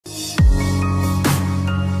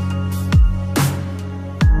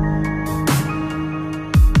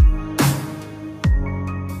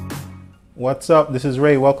What's up? This is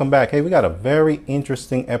Ray. Welcome back. Hey, we got a very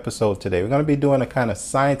interesting episode today. We're going to be doing a kind of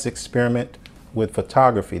science experiment with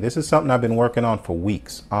photography. This is something I've been working on for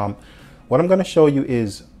weeks. What I'm going to show you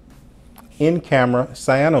is in-camera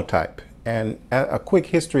cyanotype. And a quick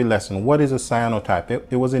history lesson. What is a cyanotype?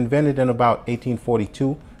 It was invented in about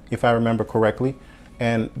 1842, if I remember correctly.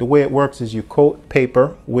 And the way it works is you coat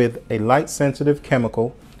paper with a light-sensitive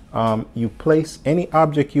chemical. You place any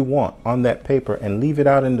object you want on that paper and leave it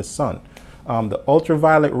out in the sun. The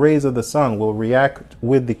ultraviolet rays of the sun will react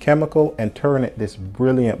with the chemical and turn it this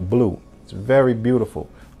brilliant blue. It's very beautiful.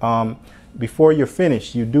 Before you're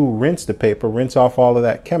finished, you do rinse the paper, rinse off all of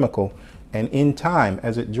that chemical, and in time,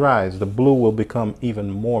 as it dries, the blue will become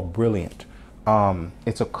even more brilliant.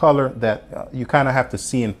 It's a color that you kind of have to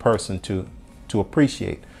see in person to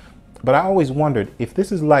appreciate. But I always wondered, if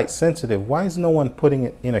this is light sensitive, why is no one putting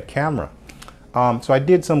it in a camera? So I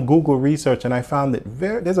did some Google research and I found that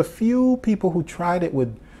there's a few people who tried it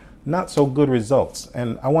with not so good results,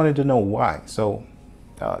 and I wanted to know why. So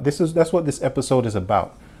that's what this episode is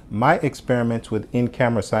about. My experiments with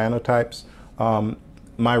in-camera cyanotypes,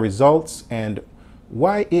 my results, and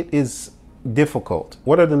why it is difficult.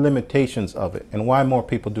 What are the limitations of it and why more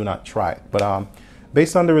people do not try it? But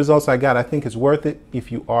based on the results I got, I think it's worth it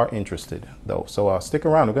if you are interested, though. So stick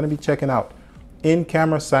around. We're going to be checking out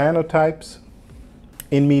in-camera cyanotypes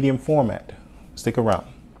in medium format. Stick around.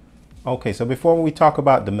 Okay, so before we talk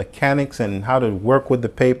about the mechanics and how to work with the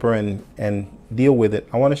paper and deal with it,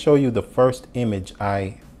 I want to show you the first image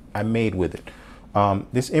I made with it.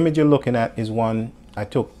 This image you're looking at is one I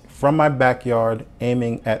took from my backyard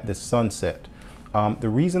aiming at the sunset. The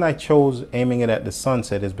reason I chose aiming it at the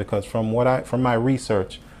sunset is because from my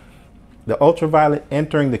research, the ultraviolet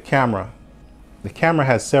entering the camera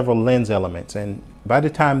has several lens elements, and by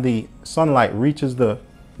the time the sunlight reaches the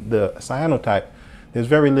cyanotype, there's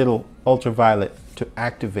very little ultraviolet to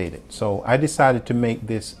activate it. So I decided to make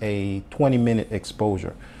this a 20-minute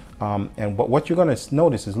exposure. But what you're going to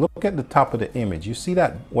notice is, look at the top of the image. You see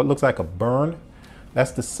that what looks like a burn?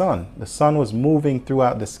 That's the sun. The sun was moving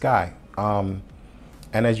throughout the sky. And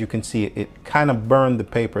as you can see, it kind of burned the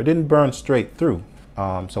paper. It didn't burn straight through.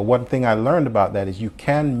 So one thing I learned about that is you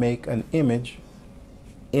can make an image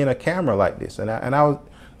in a camera like this.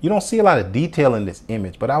 You don't see a lot of detail in this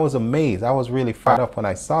image, but I was amazed. I was really fired up when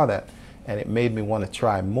I saw that, and it made me want to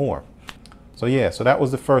try more. So yeah, so that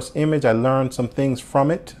was the first image. I learned some things from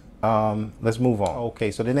it. Let's move on. Okay,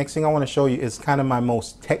 so the next thing I want to show you is kind of my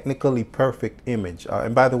most technically perfect image.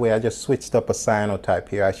 And by the way, I just switched up a cyanotype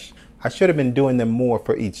here. I should have been doing them more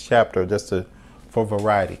for each chapter just for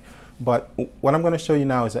variety. But what I'm going to show you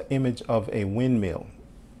now is an image of a windmill.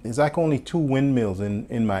 There's like only 2 windmills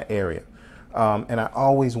in my area. And I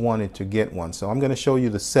always wanted to get one. So I'm going to show you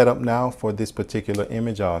the setup now for this particular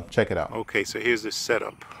image. Check it out. Okay, so here's the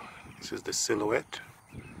setup. This is the silhouette.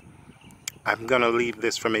 I'm going to leave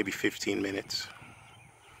this for maybe 15 minutes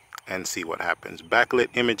and see what happens. Backlit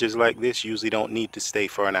images like this usually don't need to stay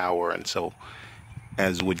for an hour, and so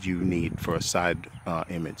as would you need for a side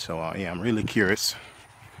image. So yeah, I'm really curious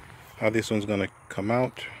how this one's going to come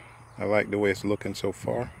out. I like the way it's looking so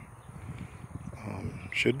far.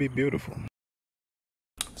 Should be beautiful.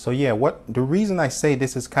 So yeah, the reason I say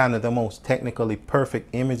this is kind of the most technically perfect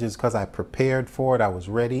image is because I prepared for it. I was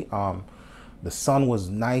ready. The sun was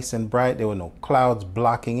nice and bright. There were no clouds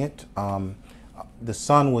blocking it. The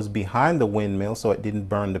sun was behind the windmill, so it didn't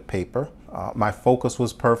burn the paper. My focus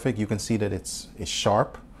was perfect. You can see that it's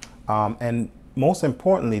sharp. And most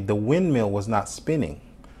importantly, the windmill was not spinning.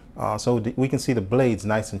 So we can see the blades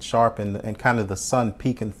nice and sharp and kind of the sun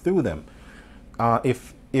peeking through them.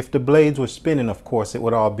 If the blades were spinning, of course, it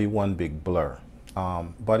would all be one big blur.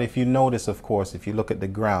 But if you notice, of course, if you look at the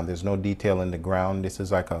ground, there's no detail in the ground. This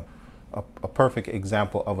is like a perfect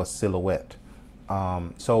example of a silhouette.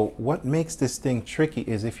 So what makes this thing tricky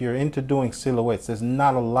is if you're into doing silhouettes, there's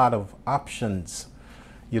not a lot of options.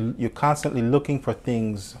 You're constantly looking for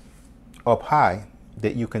things up high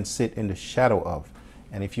that you can sit in the shadow of.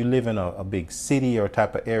 And if you live in a big city or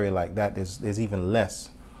type of area like that, there's even less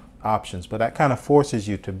options. But that kind of forces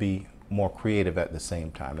you to be more creative at the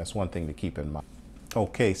same time. That's one thing to keep in mind.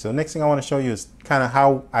 Okay, so next thing I want to show you is kind of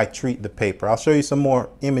how I treat the paper. I'll show you some more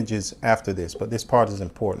images after this, but this part is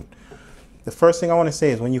important. The first thing I want to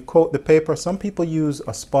say is when you coat the paper, some people use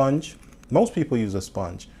a sponge. Most people use a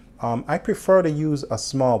sponge. I prefer to use a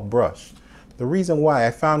small brush. The reason why,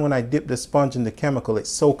 I found when I dip the sponge in the chemical, it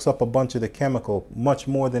soaks up a bunch of the chemical, much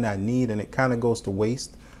more than I need, and it kind of goes to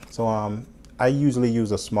waste. So I usually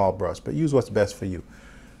use a small brush, but use what's best for you.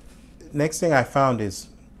 Next thing I found is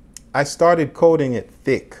I started coating it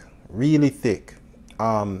thick, really thick.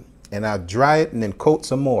 and I dry it and then coat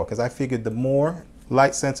some more, because I figured the more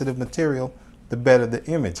light sensitive material, the better the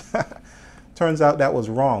image. Turns out that was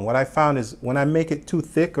wrong. What I found is when I make it too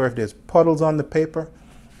thick, or if there's puddles on the paper,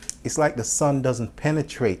 it's like the sun doesn't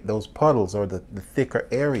penetrate those puddles or the thicker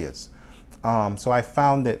areas. So I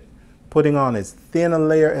found that putting on as thin a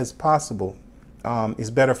layer as possible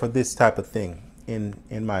is better for this type of thing,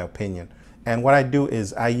 in my opinion. And what I do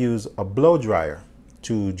is I use a blow dryer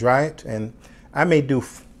to dry it, and I may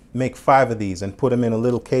make 5 of these and put them in a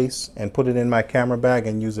little case and put it in my camera bag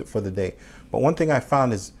and use it for the day. But one thing I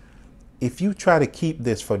found is if you try to keep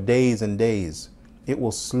this for days and days, it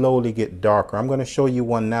will slowly get darker. I'm going to show you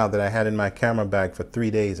one now that I had in my camera bag for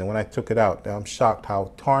 3 days, and when I took it out, I'm shocked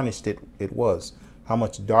how tarnished it was, how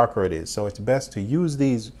much darker it is. So it's best to use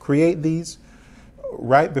these, create these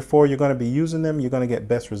right before you're going to be using them. You're going to get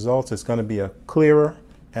best results. It's going to be a clearer,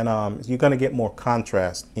 and you're going to get more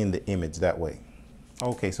contrast in the image that way.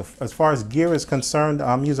 Okay, so as far as gear is concerned,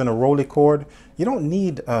 I'm using a rolly cord. You don't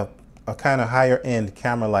need a kind of higher end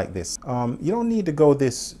camera like this. You don't need to go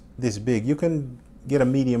this big. You can get a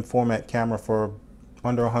medium format camera for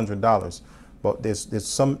under $100, but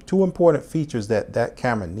there's two important features that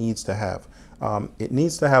camera needs to have. It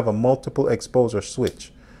needs to have a multiple exposure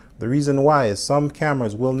switch. The reason why is some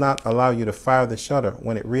cameras will not allow you to fire the shutter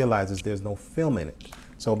when it realizes there's no film in it.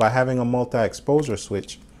 So by having a multi-exposure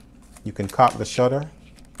switch, you can cock the shutter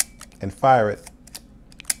and fire it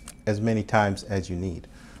as many times as you need.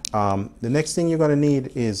 The next thing you're going to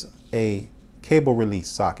need is a cable release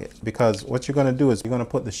socket, because what you're going to do is you're going to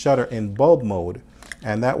put the shutter in bulb mode,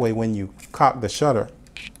 and that way when you cock the shutter,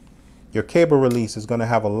 your cable release is going to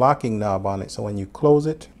have a locking knob on it, so when you close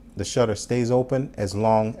it, the shutter stays open as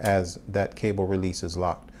long as that cable release is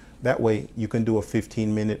locked. That way you can do a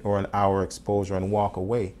 15-minute or an hour exposure and walk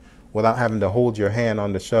away without having to hold your hand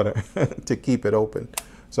on the shutter to keep it open.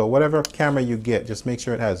 So whatever camera you get, just make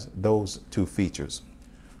sure it has those 2 features.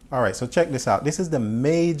 All right, so check this out. This is the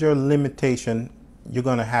major limitation you're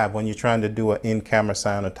going to have when you're trying to do an in-camera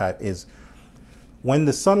cyanotype, is when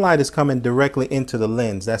the sunlight is coming directly into the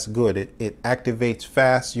lens. That's good. It activates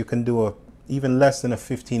fast. You can do even less than a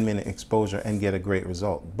 15-minute exposure and get a great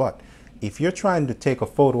result. But if you're trying to take a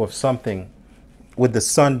photo of something with the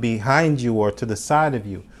sun behind you or to the side of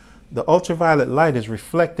you, the ultraviolet light is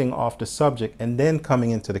reflecting off the subject and then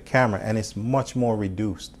coming into the camera, and it's much more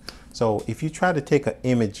reduced. So if you try to take an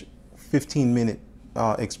image 15-minute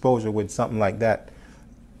exposure with something like that,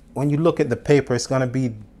 when you look at the paper, it's going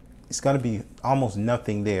to be almost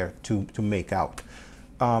nothing there to make out.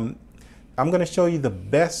 I'm going to show you the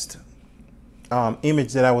best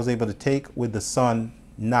image that I was able to take with the sun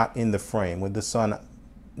not in the frame, with the sun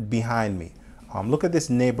behind me. Look at this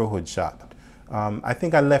neighborhood shot. I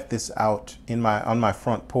think I left this out on my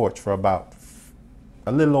front porch for about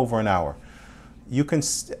a little over an hour. You can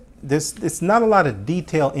it's not a lot of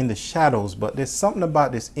detail in the shadows, but there's something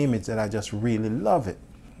about this image that I just really love it.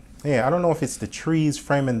 Yeah, I don't know if it's the trees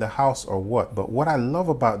framing the house or what, but what I love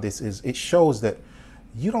about this is it shows that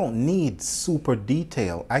you don't need super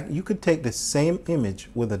detail. You could take the same image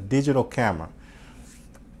with a digital camera,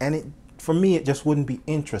 and for me, it just wouldn't be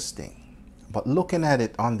interesting. But looking at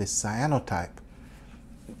it on this cyanotype,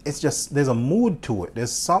 it's just, there's a mood to it.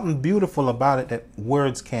 There's something beautiful about it that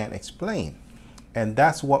words can't explain. And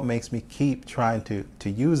that's what makes me keep trying to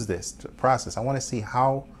use this process. I want to see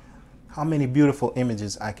how many beautiful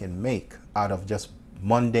images I can make out of just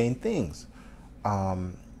mundane things.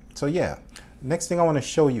 So yeah, next thing I want to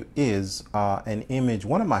show you is an image,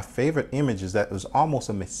 one of my favorite images that was almost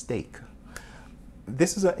a mistake.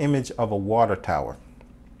 This is an image of a water tower.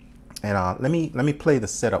 And let me play the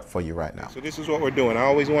setup for you right now. So this is what we're doing. I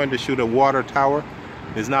always wanted to shoot a water tower.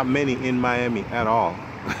 There's not many in Miami at all.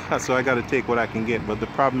 So I got to take what I can get. But the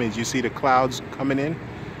problem is, you see the clouds coming in?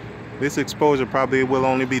 This exposure probably will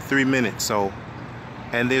only be 3 minutes.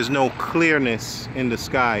 And there's no clearness in the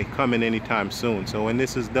sky coming anytime soon. So when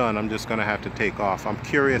this is done, I'm just going to have to take off. I'm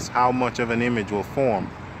curious how much of an image will form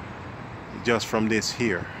just from this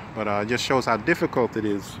here. But it just shows how difficult it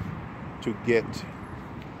is to get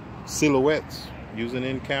silhouettes using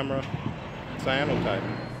in-camera cyanotype.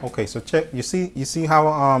 Okay, so check, you see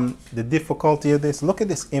how the difficulty of this. Look at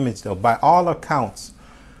this image though. By all accounts,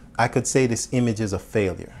 I could say this image is a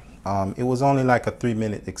failure. It was only like a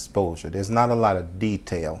 3-minute exposure. There's not a lot of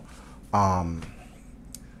detail,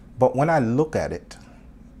 but when I look at it,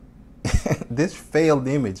 this failed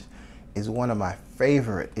image is one of my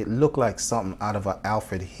favorite. It looked like something out of an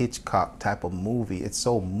Alfred Hitchcock type of movie. It's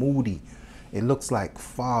so moody. It looks like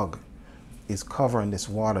fog is covering this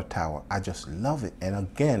water tower. I just love it. And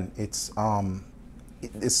again, it's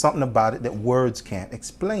something about it that words can't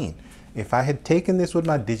explain. If I had taken this with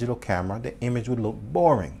my digital camera, the image would look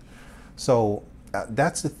boring. So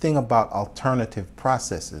that's the thing about alternative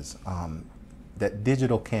processes that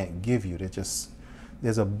digital can't give you.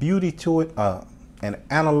 There's a beauty to it, an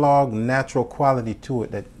analog, natural quality to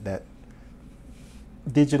it that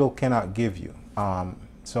digital cannot give you.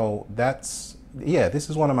 So that's, yeah, this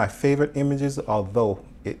is one of my favorite images, although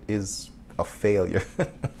it is a failure.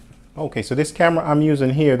 Okay, so this camera I'm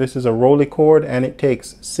using here, this is a Rolleicord, and it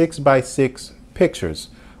takes 6x6 pictures.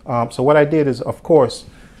 So what I did is, of course,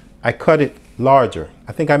 I cut it larger.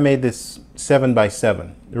 I think I made this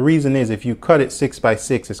 7x7. The reason is if you cut it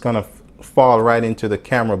 6x6, it's gonna fall right into the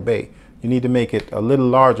camera bay. You need to make it a little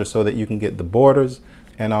larger so that you can get the borders,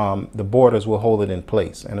 and the borders will hold it in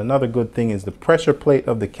place. And another good thing is the pressure plate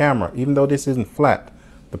of the camera, even though this isn't flat,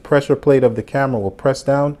 the pressure plate of the camera will press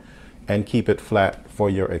down and keep it flat for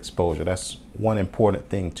your exposure. That's one important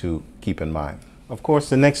thing to keep in mind. Of course,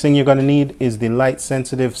 the next thing you're going to need is the light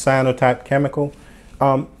sensitive cyanotype chemical.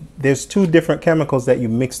 There's two different chemicals that you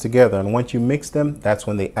mix together, and once you mix them, that's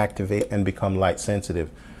when they activate and become light sensitive.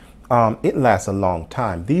 It lasts a long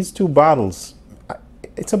time. These two bottles,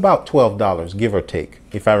 it's about $12, give or take,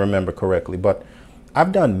 if I remember correctly. But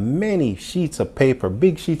I've done many sheets of paper,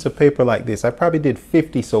 big sheets of paper like this. I probably did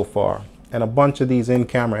 50 so far, and a bunch of these in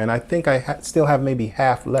camera, and I think I still have maybe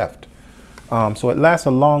half left. So it lasts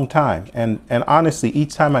a long time, and honestly,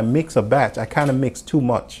 each time I mix a batch, I kind of mix too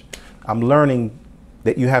much. I'm learning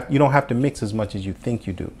that you don't have to mix as much as you think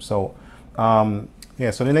you do. So yeah,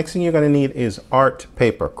 so the next thing you're going to need is art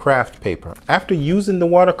paper, craft paper. After using the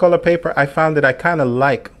watercolor paper, I found that I kind of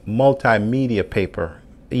like multimedia paper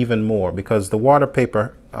even more, because the water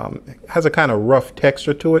paper has a kind of rough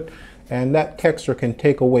texture to it, and that texture can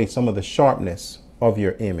take away some of the sharpness of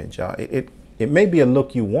your image. It may be a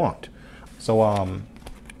look you want. So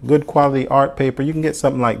good quality art paper, you can get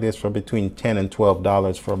something like this for between $10 and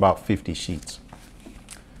 $12 for about 50 sheets.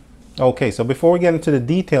 Okay, so before we get into the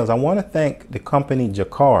details, I want to thank the company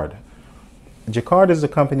Jacquard. Jacquard is a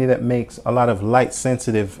company that makes a lot of light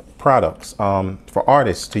sensitive products for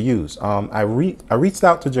artists to use. I reached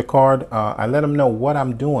out to Jacquard. I let them know what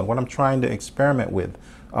I'm doing, what I'm trying to experiment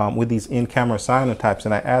with these in-camera cyanotypes,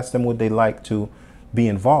 and I asked them would they like to be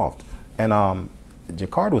involved. And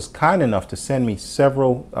Jacquard was kind enough to send me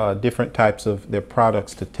several different types of their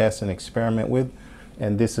products to test and experiment with,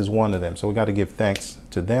 and this is one of them. So we got to give thanks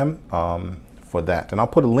to them for that. And I'll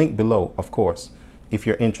put a link below, of course, if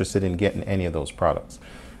you're interested in getting any of those products.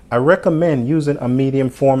 I recommend using a medium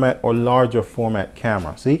format or larger format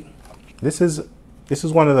camera. See, this is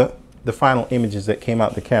one of the final images that came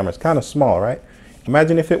out the camera. It's kind of small, right?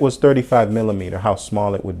 Imagine if it was 35 millimeter, how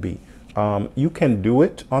small it would be. You can do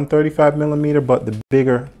it on 35 millimeter, but the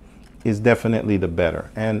bigger is definitely the better.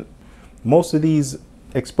 And most of these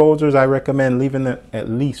exposures, I recommend leaving them at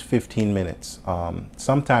least 15 minutes.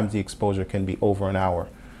 Sometimes the exposure can be over an hour,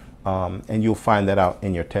 and you'll find that out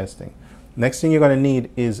in your testing. Next thing you're going to need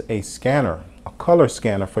is a scanner, a color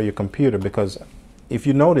scanner for your computer, because if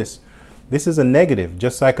you notice, this is a negative,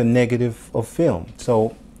 just like a negative of film.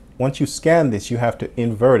 So once you scan this, you have to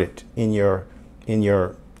invert it in your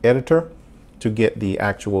editor to get the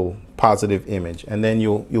actual positive image, and then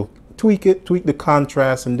you'll tweak the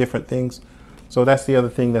contrast and different things. So that's the other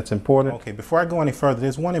thing that's important. Okay, before I go any further,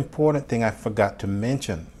 there's one important thing I forgot to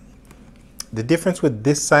mention. The difference with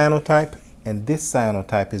this cyanotype and this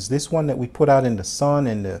cyanotype is this one that we put out in the sun,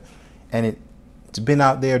 and it's been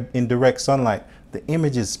out there in direct sunlight. The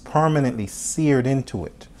image is permanently seared into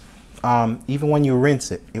it. Even when you rinse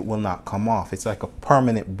it, it will not come off. It's like a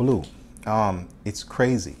permanent blue. It's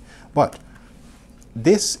crazy. But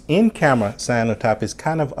this in-camera cyanotype is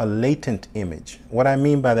kind of a latent image. What I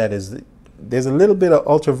mean by that is there's a little bit of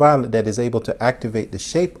ultraviolet that is able to activate the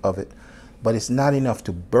shape of it, but it's not enough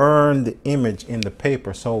to burn the image in the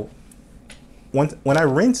paper. So when I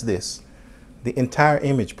rinse this, the entire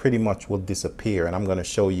image pretty much will disappear, and I'm going to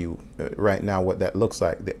show you right now what that looks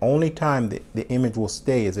like. The only time the image will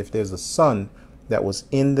stay is if there's a sun that was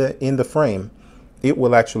in the frame. It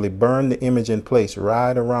will actually burn the image in place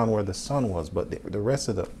right around where the sun was, but the rest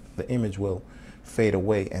of the image will fade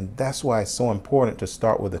away. And that's why it's so important to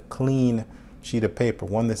start with a clean sheet of paper,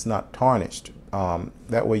 one that's not tarnished.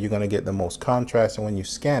 That way you're going to get the most contrast, and when you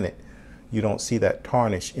scan it, you don't see that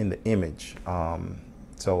tarnish in the image.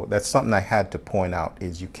 So that's something I had to point out,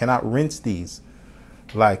 is you cannot rinse these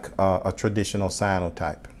like a traditional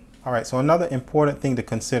cyanotype. All right, so another important thing to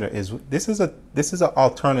consider is this is an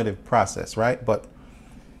alternative process, right? But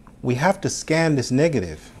we have to scan this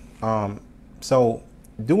negative. So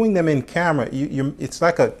doing them in camera, it's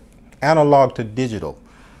like a analog to digital.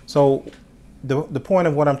 So the point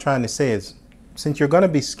of what I'm trying to say is, since you're going to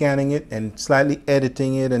be scanning it and slightly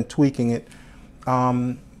editing it and tweaking it,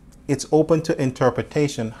 it's open to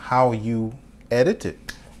interpretation how you edit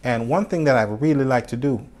it. And one thing that I really like to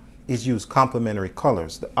do is use complementary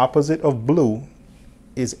colors. The opposite of blue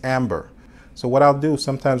is amber. So what I'll do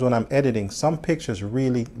sometimes when I'm editing, some pictures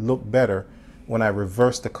really look better when I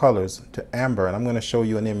reverse the colors to amber. And I'm going to show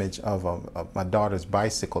you an image of my daughter's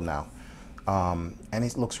bicycle now. And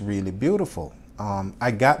it looks really beautiful.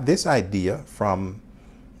 I got this idea from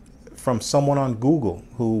someone on Google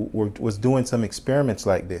who was doing some experiments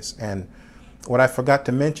like this. And what I forgot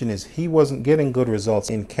to mention is he wasn't getting good results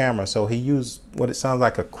in camera. So he used what it sounds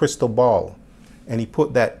like a crystal ball. And he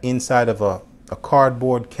put that inside of a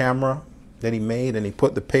cardboard camera that he made, and he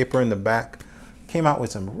put the paper in the back. Came out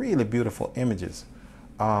with some really beautiful images,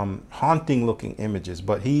 haunting looking images.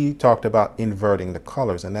 But he talked about inverting the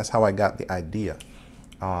colors, and that's how I got the idea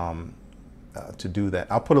to do that.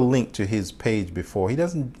 I'll put a link to his page before.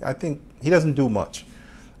 I think he doesn't do much,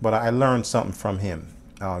 but I learned something from him.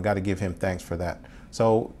 Got to give him thanks for that.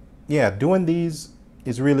 So yeah, doing these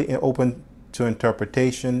is really open to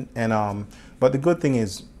interpretation. And but the good thing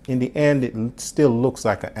is, in the end, it still looks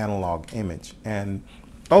like an analog image. And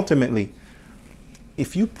ultimately,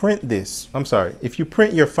 if you print if you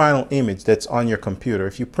print your final image that's on your computer,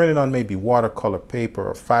 if you print it on maybe watercolor paper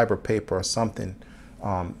or fiber paper or something,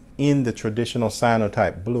 in the traditional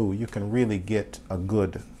cyanotype blue, you can really get a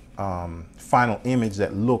good final image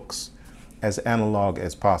that looks as analog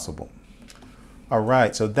as possible. All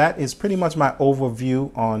right, so that is pretty much my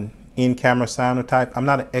overview on in-camera cyanotype. I'm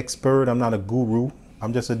not an expert, I'm not a guru.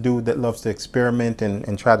 I'm just a dude that loves to experiment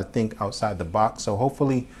and try to think outside the box. So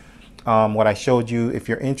hopefully what I showed you, if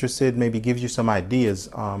you're interested, maybe gives you some ideas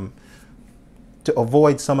to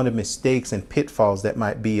avoid some of the mistakes and pitfalls that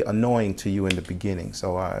might be annoying to you in the beginning.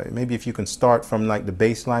 So maybe if you can start from like the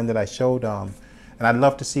baseline that I showed, and I'd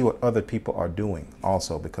love to see what other people are doing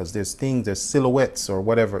also, because there's silhouettes or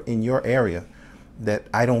whatever in your area that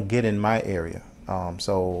I don't get in my area.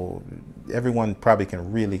 So everyone probably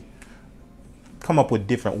can really come up with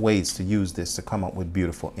different ways to use this to come up with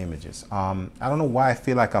beautiful images. I don't know why I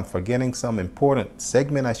feel like I'm forgetting some important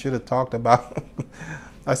segment I should have talked about.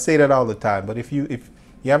 I say that all the time, but if you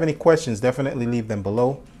have any questions, definitely leave them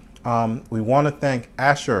below. We want to thank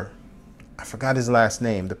Asher. I forgot his last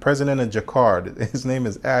name, the president of Jacquard. His name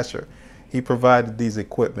is Asher. He provided these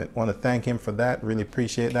equipment. Want to thank him for that. Really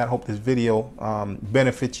appreciate that. Hope this video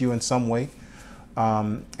benefits you in some way.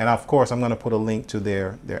 And of course, I'm going to put a link to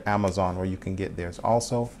their Amazon where you can get theirs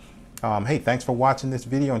also. Hey, thanks for watching this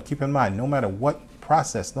video, and keep in mind, no matter what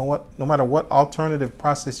process, no matter what alternative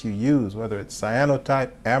process you use, whether it's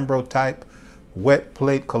cyanotype, ambrotype, wet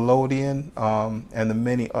plate collodion, and the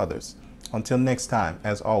many others. Until next time,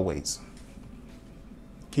 as always,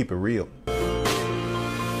 keep it real.